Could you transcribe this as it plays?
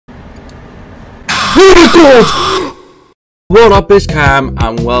Oh my god! What up, it's Cam,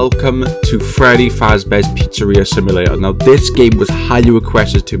 and welcome to Freddy Fazbear's Pizzeria Simulator. Now, this game was highly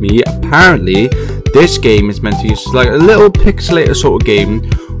requested to me. Apparently, this game is meant to be like a little pixelated sort of game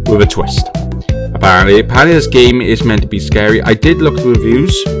with a twist. Apparently this game is meant to be scary. I did look at the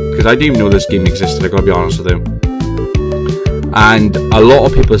reviews, because I didn't even know this game existed, I gotta be honest with you. And a lot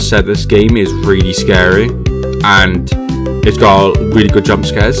of people said this game is really scary, and it's got really good jump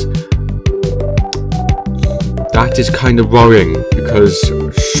scares. That is kind of worrying, because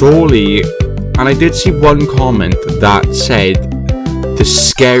surely, and I did see one comment that said the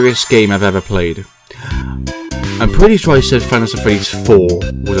scariest game I've ever played. I'm pretty sure I said Final Fantasy 4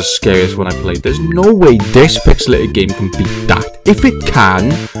 was the scariest one I played. There's no way this pixelated game can beat that. If it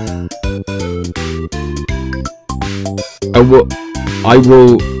can, I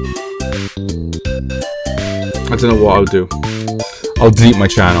don't know what I'll do. I'll delete my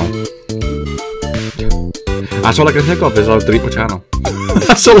channel. That's all I can think of is I'll delete my channel.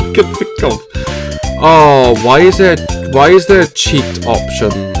 That's all I can think of. Oh, why is there a cheat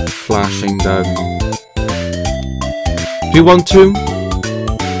option flashing down? Do you want to?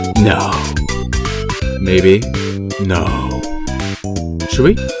 No. Maybe. No. Should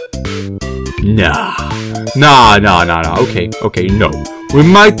we? Nah. Nah. Okay, no. We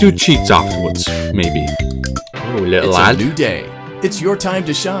might do cheats afterwards, maybe. Oh, little lad. It's a new day. It's your time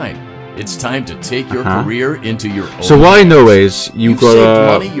to shine. It's time to take your career into your own. So what I know is you've got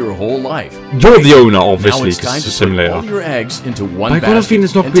saved money your whole life. You're the owner, obviously, now it's because time it's a to simulator. put all your eggs into one I got a feeling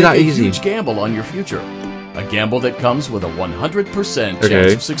it's not and gonna be that take easy. a huge gamble on your future. A gamble that comes with a 100%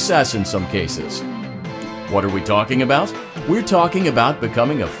 chance of success in some cases. What are we talking about? We're talking about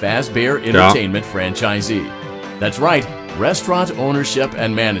becoming a Fazbear Entertainment franchisee. That's right, restaurant ownership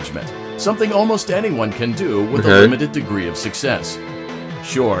and management. Something almost anyone can do with a limited degree of success.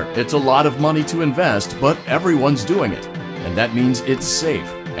 Sure, it's a lot of money to invest, but everyone's doing it. And that means it's safe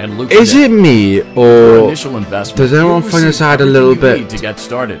and lucrative. Is it me, or initial investment, does anyone find this ad a little bit to get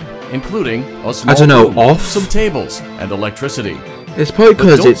started, including a small I don't know, room, off? some tables, and electricity. It's probably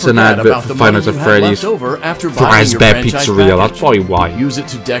because it's an forget advert about for the Final money you had Freddy's left over after buying your Fazbear franchise Pizzeria. package. That's probably why. Use it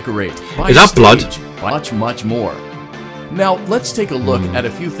to decorate, buy Is that a blood? stage, much more. Now, let's take a look at a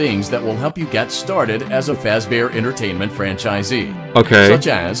few things that will help you get started as a Fazbear Entertainment franchisee. Okay. Such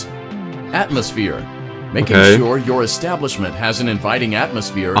as atmosphere. Making sure your establishment has an inviting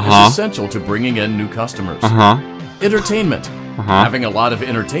atmosphere is essential to bringing in new customers. Entertainment. Having a lot of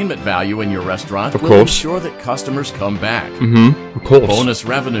entertainment value in your restaurant will ensure that customers come back. Of course. Bonus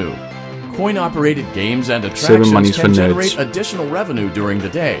revenue. Coin-operated games and attractions can generate additional revenue during the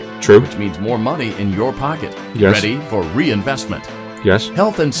day. True. Which means more money in your pocket. Yes. Ready for reinvestment. Yes.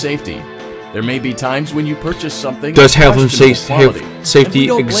 Health and safety. There may be times when you purchase something. Does health and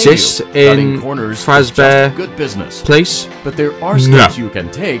safety exist in Fazbear good business place? But there are steps you can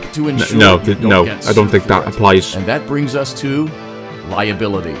take to ensure no, get I don't think that applies. And that brings us to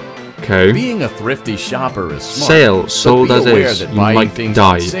liability. Okay. Being a thrifty shopper is smart. Sale sold as is. That you buying might things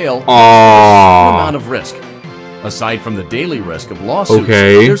die. on sale is an amount of risk. Aside from the daily risk of lawsuits,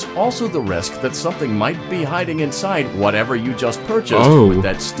 there's also the risk that something might be hiding inside whatever you just purchased with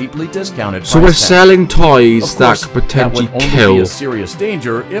that steeply discounted price So we're tag. selling toys that course, could potentially that would only kill be a serious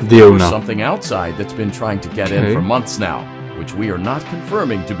danger if the there owner. was something outside that's been trying to get in for months now, which we are not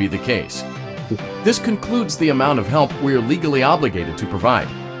confirming to be the case. This concludes the amount of help we're legally obligated to provide.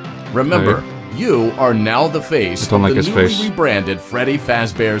 Remember, you are now the face of the newly rebranded Freddy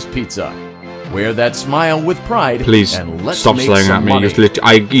Fazbear's Pizza. Wear that smile with pride. Please and let's stop make staring some at me. money. He's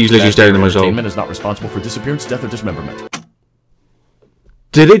literally staring at myself. Entertainment is not responsible for disappearance, death, or dismemberment.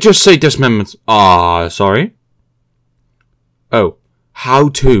 Did it just say dismemberment? Sorry. Oh, how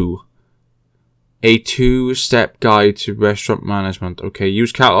to. A 2-step guide to restaurant management. Okay,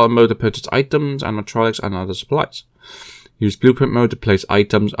 use catalog mode to purchase items, animatronics, and other supplies. Use blueprint mode to place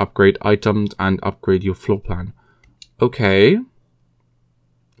items, upgrade items, and upgrade your floor plan. Okay.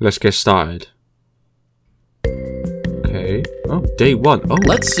 Let's get started. Okay. Oh, day 1. Oh.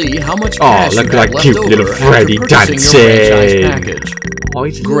 Let's see how much cash look you at have that left cute over little Freddy after purchasing your franchise package. Oh,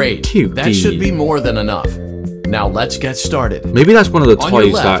 he's great. Cute. That should be more than enough. Now let's get started. Maybe that's one of the On toys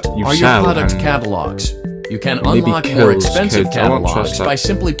your left that you are sell. your product catalogs. You can maybe unlock more kills expensive kids. I won't catalogs trust that. by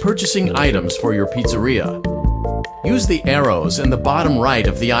simply purchasing items for your pizzeria. Use the arrows in the bottom right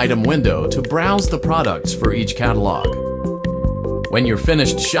of the item window to browse the products for each catalog. When you're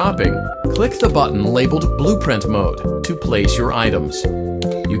finished shopping, click the button labeled Blueprint Mode to place your items.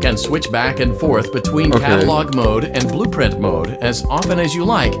 You can switch back and forth between Catalog Mode and Blueprint Mode as often as you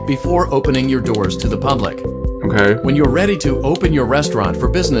like before opening your doors to the public. Okay. When you're ready to open your restaurant for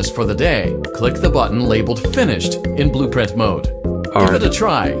business for the day, click the button labeled Finished in blueprint mode. Give it a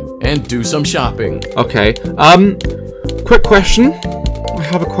try and do some shopping. Okay. Quick question. I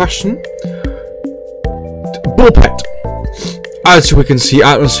have a question. Ball pet. As we can see,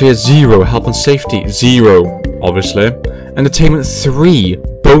 atmosphere 0, health and safety 0, obviously. Entertainment 3,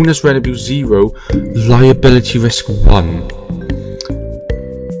 bonus revenue 0, liability risk 1.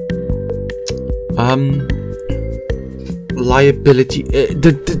 Liability.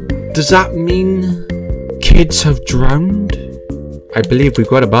 Does that mean kids have drowned? I believe we've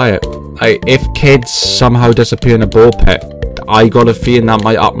got to buy it. If kids somehow disappear in a ball pit, I got a feeling that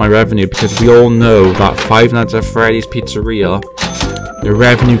might up my revenue, because we all know that Five Nights at Freddy's Pizzeria, the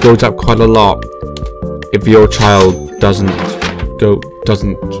revenue goes up quite a lot if your child doesn't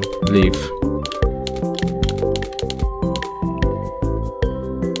leave.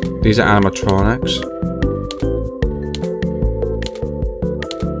 These are animatronics.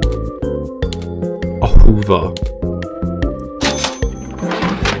 A Hoover.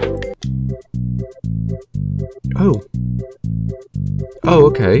 Oh. Oh,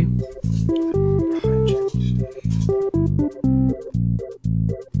 okay.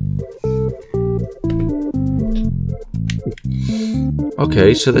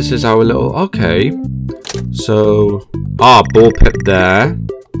 Okay, so this is our little... Okay. So... ball pit there.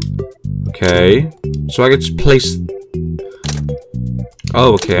 Okay. So I can just place...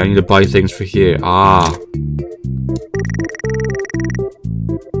 Oh, okay, I need to buy things for here.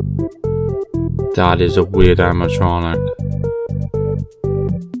 That is a weird animatronic.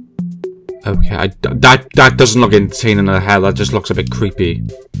 Okay, that doesn't look entertaining at the hell. That just looks a bit creepy.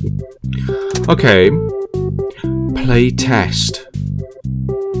 Okay. Play test.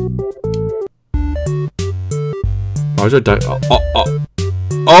 Why was I dive?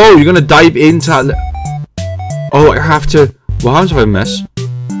 Oh, you're gonna dive into that. Oh, I have to. What happens if I miss?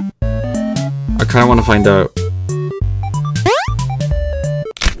 I kind of want to find out.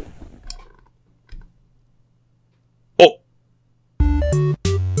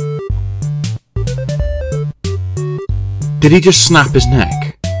 Did he just snap his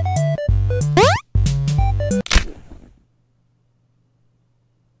neck?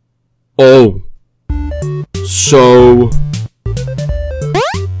 Oh. So...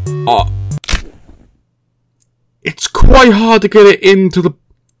 it's quite hard to get it into the...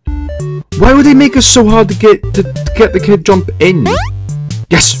 Why would they make it so hard to get the kid jump in?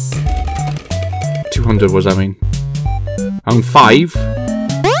 Yes! 200 was, I mean. I'm 5.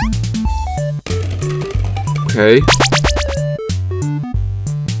 Okay.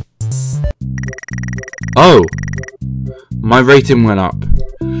 Oh, my rating went up.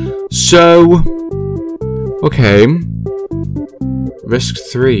 So, okay, risk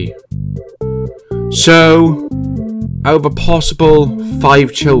 3. So, out of a possible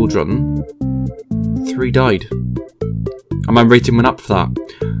 5 children, 3 died. And my rating went up for that.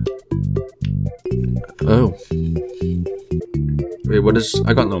 Oh. Wait, what is...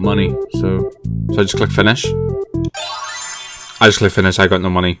 I got no money, so I just click finish? I just click finish, I got no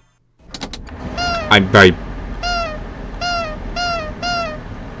money. I'm very...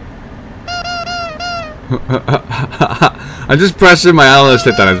 I'm just pressing my L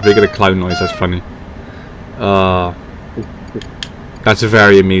stick down, it's making a clown noise, that's funny. That's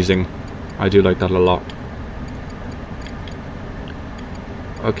very amusing. I do like that a lot.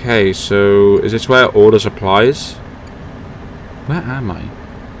 Okay, so is this where order supplies? Where am I?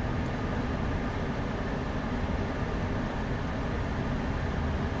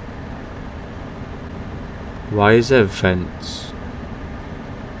 Why is there vents?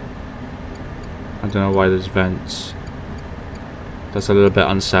 I don't know why there's vents. That's a little bit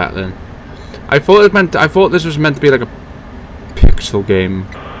unsettling. I thought this was meant to be like a pixel game.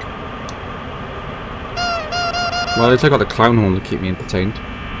 Well, at least I got the clown horn to keep me entertained.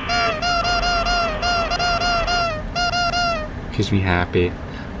 Keeps me happy.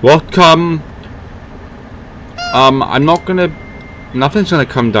 What I'm not gonna... Nothing's gonna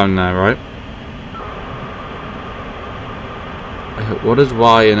come down there, right? What does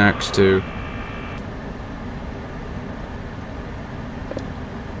Y and X do?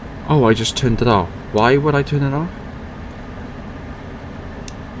 Oh, I just turned it off. Why would I turn it off?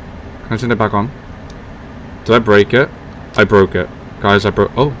 Can I turn it back on? Did I break it? I broke it. Guys, I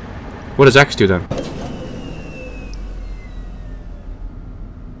broke... Oh! What does X do then?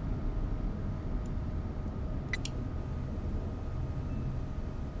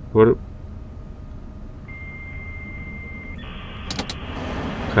 What...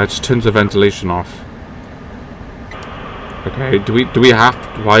 Okay, it just turns the ventilation off. Okay, do we have...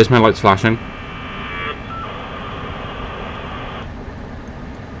 Why is my light flashing?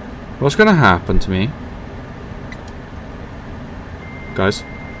 What's gonna happen to me? Guys?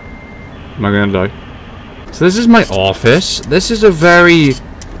 Am I gonna die? So this is my office. This is a very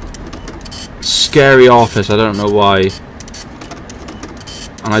scary office. I don't know why.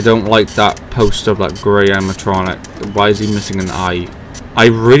 And I don't like that poster of that grey animatronic. Why is he missing an eye? I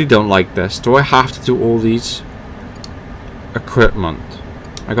really don't like this. Do I have to do all these equipment?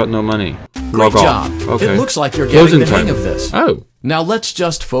 I got no money. Great job. Okay. It looks like you're getting the hang of this. Oh. Now let's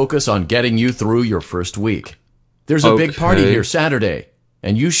just focus on getting you through your first week. There's a big party here Saturday,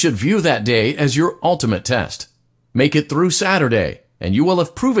 and you should view that day as your ultimate test. Make it through Saturday, and you will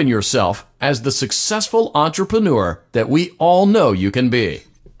have proven yourself as the successful entrepreneur that we all know you can be.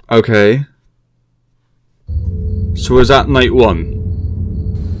 Okay. So is that night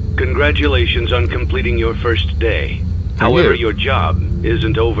 1? Congratulations on completing your first day. However, your job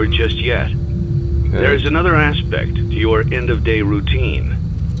isn't over just yet. Okay. There is another aspect to your end-of-day routine,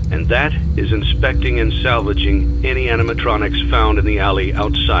 and that is inspecting and salvaging any animatronics found in the alley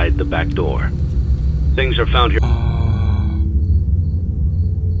outside the back door. Things are found here.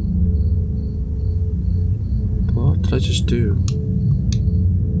 What did I just do?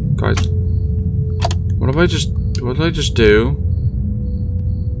 Guys, what did I just do?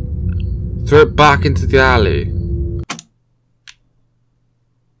 Throw it back into the alley.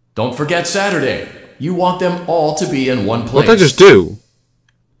 Don't forget Saturday. You want them all to be in one place. What did I just do?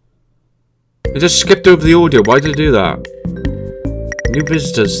 I just skipped over the audio. Why did I do that? New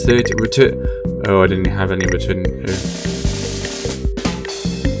visitors, 30 return. Oh, I didn't have any return.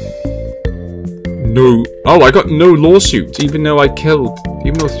 No. Oh, I got no lawsuits, even though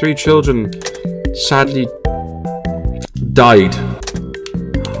 3 children sadly died.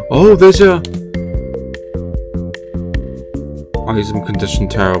 Oh, there's a. Oh, he's in condition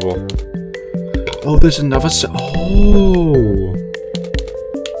terrible. Oh, there's another. Oh.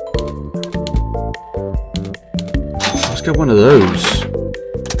 Let's get one of those.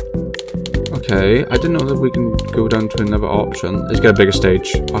 Okay, I didn't know that we can go down to another option. Let's get a bigger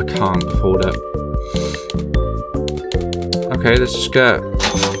stage. I can't afford it. Okay, let's just get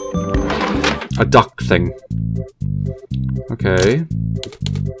a duck thing. Okay.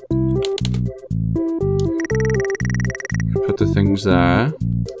 Put the things there.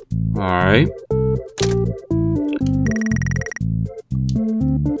 Alright.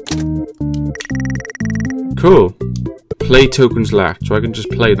 Cool. Play tokens left, so I can just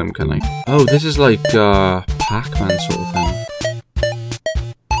play them, can I? Oh, this is like Pac-Man sort of thing.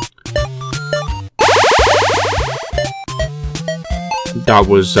 That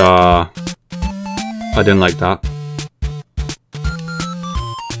was I didn't like that.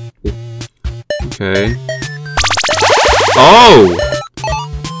 Okay. Oh!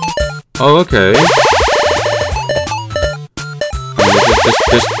 Oh, okay.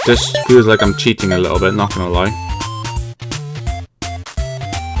 This feels like I'm cheating a little bit, not gonna lie.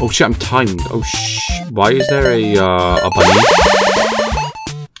 Oh shit, I'm timed. Oh why is there a bunny?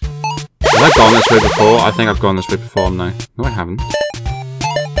 Have I gone this way before? I think I've gone this way before, haven't I? No, I haven't.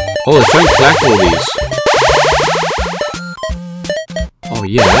 Oh, let's try and collect all these. Oh,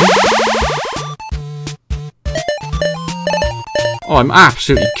 yeah. Oh, I'm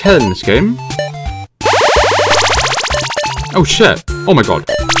absolutely killing this game. Oh, shit. Oh, my god.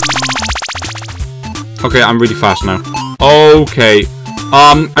 Okay, I'm really fast now. Okay.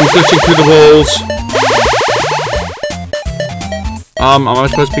 I'm glitching through the walls. Am I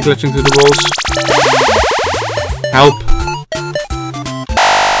supposed to be glitching through the walls? Help.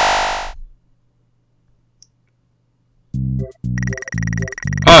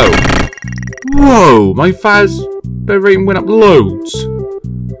 Oh. Whoa, my Fazbear rating went up loads.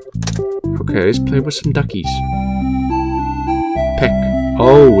 Okay, let's play with some duckies. Pick.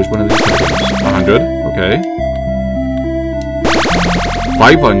 Oh, was one of these duckies. 100, okay.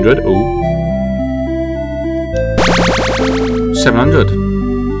 500, ooh. 700.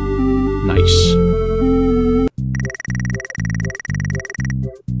 Nice.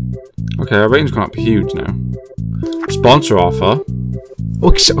 Okay, our rating's gone up huge now. Sponsor offer.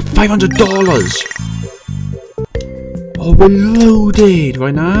 Oh, $500! Oh, we're loaded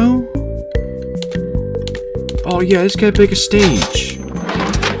right now. Oh yeah, let's get a bigger stage.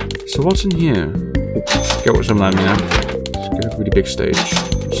 So what's in here? Get what's on that now. Let's get a really big stage.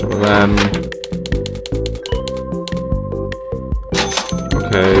 Some of them.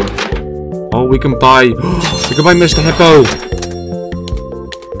 Okay. Oh, we can buy. We can buy Mr. Hippo.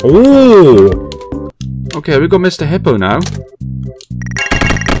 Oh. Okay, we got Mr. Hippo now.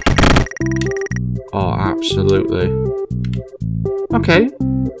 Oh, absolutely. Okay.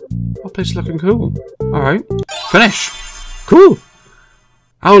 Our place is looking cool. Alright. Finish. Cool.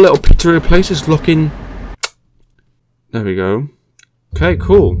 Our little pizzeria place is looking... There we go. Okay,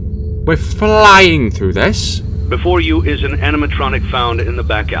 cool. We're flying through this. Before you is an animatronic found in the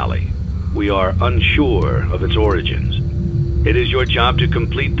back alley. We are unsure of its origins. It is your job to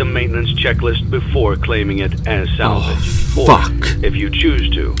complete the maintenance checklist before claiming it as salvage. Oh, fuck. Or, if you choose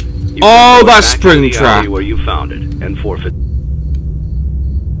to, you oh, can that back spring to the trap. alley where you found it and forfeit.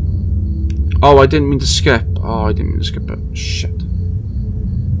 Oh, I didn't mean to skip. Oh, I didn't mean to skip it. Shit.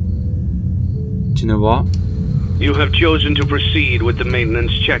 Do you know what? You have chosen to proceed with the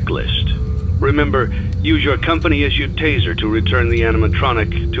maintenance checklist. Remember, use your company-issued taser to return the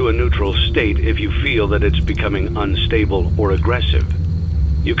animatronic to a neutral state if you feel that it's becoming unstable or aggressive.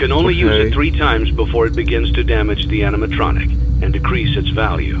 You can only use it 3 times before it begins to damage the animatronic and decrease its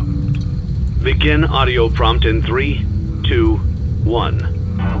value. Begin audio prompt in 3, 2, 1.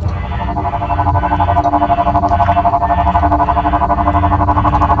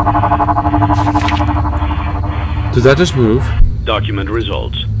 Did that just move? Document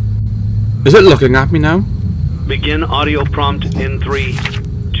results. Is it looking at me now? Begin audio prompt in 3,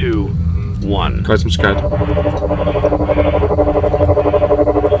 2, 1. Guys, I'm scared.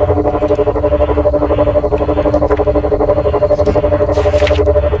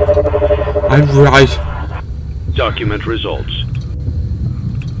 I'm right. Document results.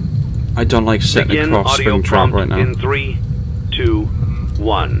 I don't like sitting Begin across audio spring trap prompt right now. in 3, 2,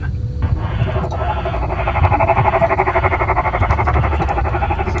 1.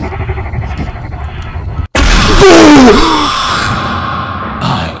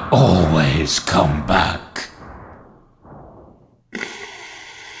 I always come back.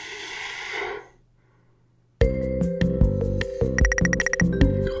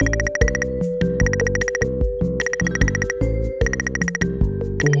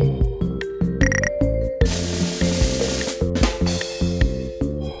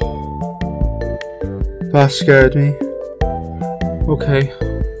 That scared me. Okay.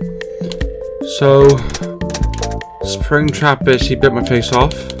 So, spring trap bitch, he bit my face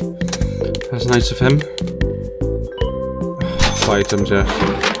off. That's nice of him. Items, yes.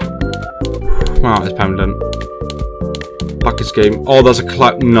 Wow, it's pendant. Back his game. Oh, there's a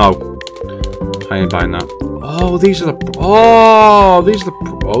no. I ain't buying that. Oh, these are the. Oh, these are the.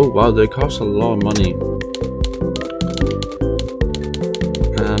 Oh, wow, they cost a lot of money.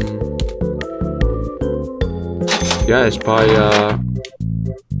 Yeah, it's by,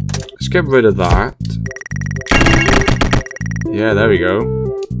 let's get rid of that. Yeah, there we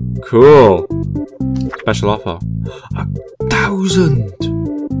go. Cool. Special offer. 1,000!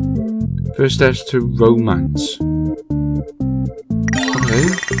 First steps to romance. Okay.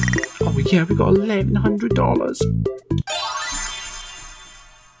 Oh yeah, we got $1,100.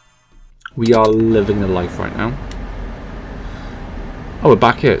 We are living the life right now. Oh, we're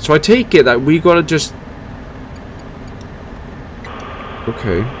back here. So I take it that we gotta just...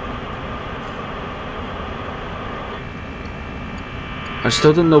 Okay. I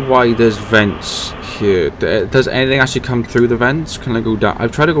still don't know why there's vents here. Does anything actually come through the vents? Can I go down?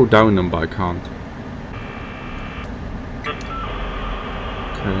 I've tried to go down them, but I can't.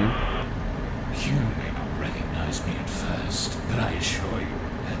 Okay. You may not recognize me at first, but I assure you,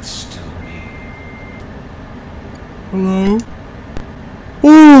 that's still me. Hello?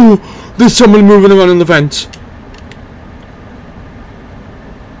 Oh! There's someone moving around in the vents.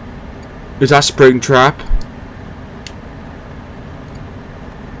 Is that spring trap?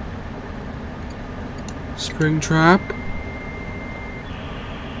 Spring trap?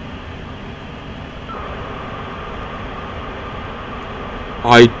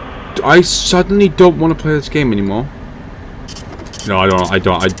 I suddenly don't want to play this game anymore. No, I don't want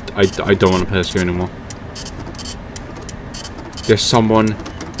to play this game anymore. There's someone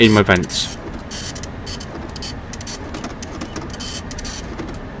in my vents.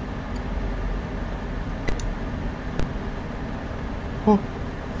 Oh.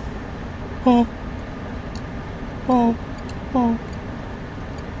 Oh. Oh. Oh.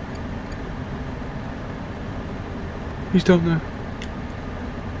 He's down there.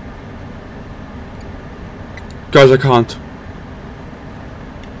 Guys, I can't.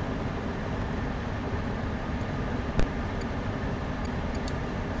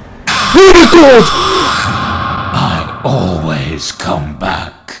 Oh my god! I always come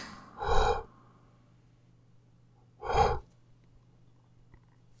back.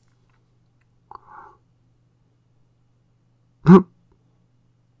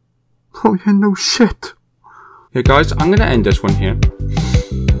 Oh yeah, no shit. Yeah guys, I'm gonna end this one here.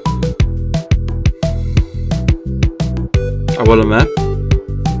 I will admit,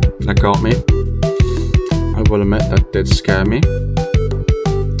 that got me. I will admit that did scare me.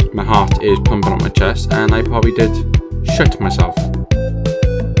 heart is pumping on my chest, and I probably did shit myself.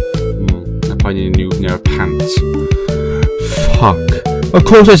 I probably need a new pair of pants. Fuck. Of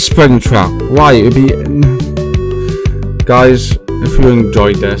course it's Springtrap. Why? It'd be... Guys, if you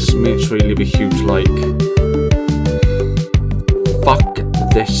enjoyed this, make sure you leave a huge like. Fuck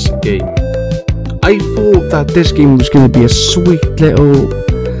this game. I thought that this game was going to be a sweet little...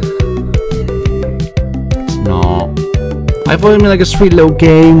 It's not. I thought it would be like a sweet little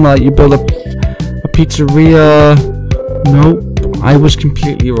game, like you build a pizzeria. Nope, I was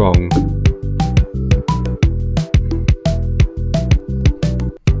completely wrong.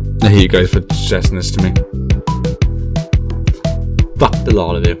 I hate you guys for suggesting this to me. Fuck the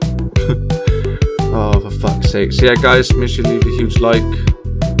lot of you. Oh, for fuck's sake. So yeah, guys, make sure you leave a huge like.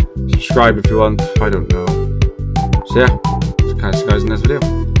 Subscribe if you want. I don't know. So yeah, catch you guys in this video.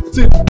 See ya.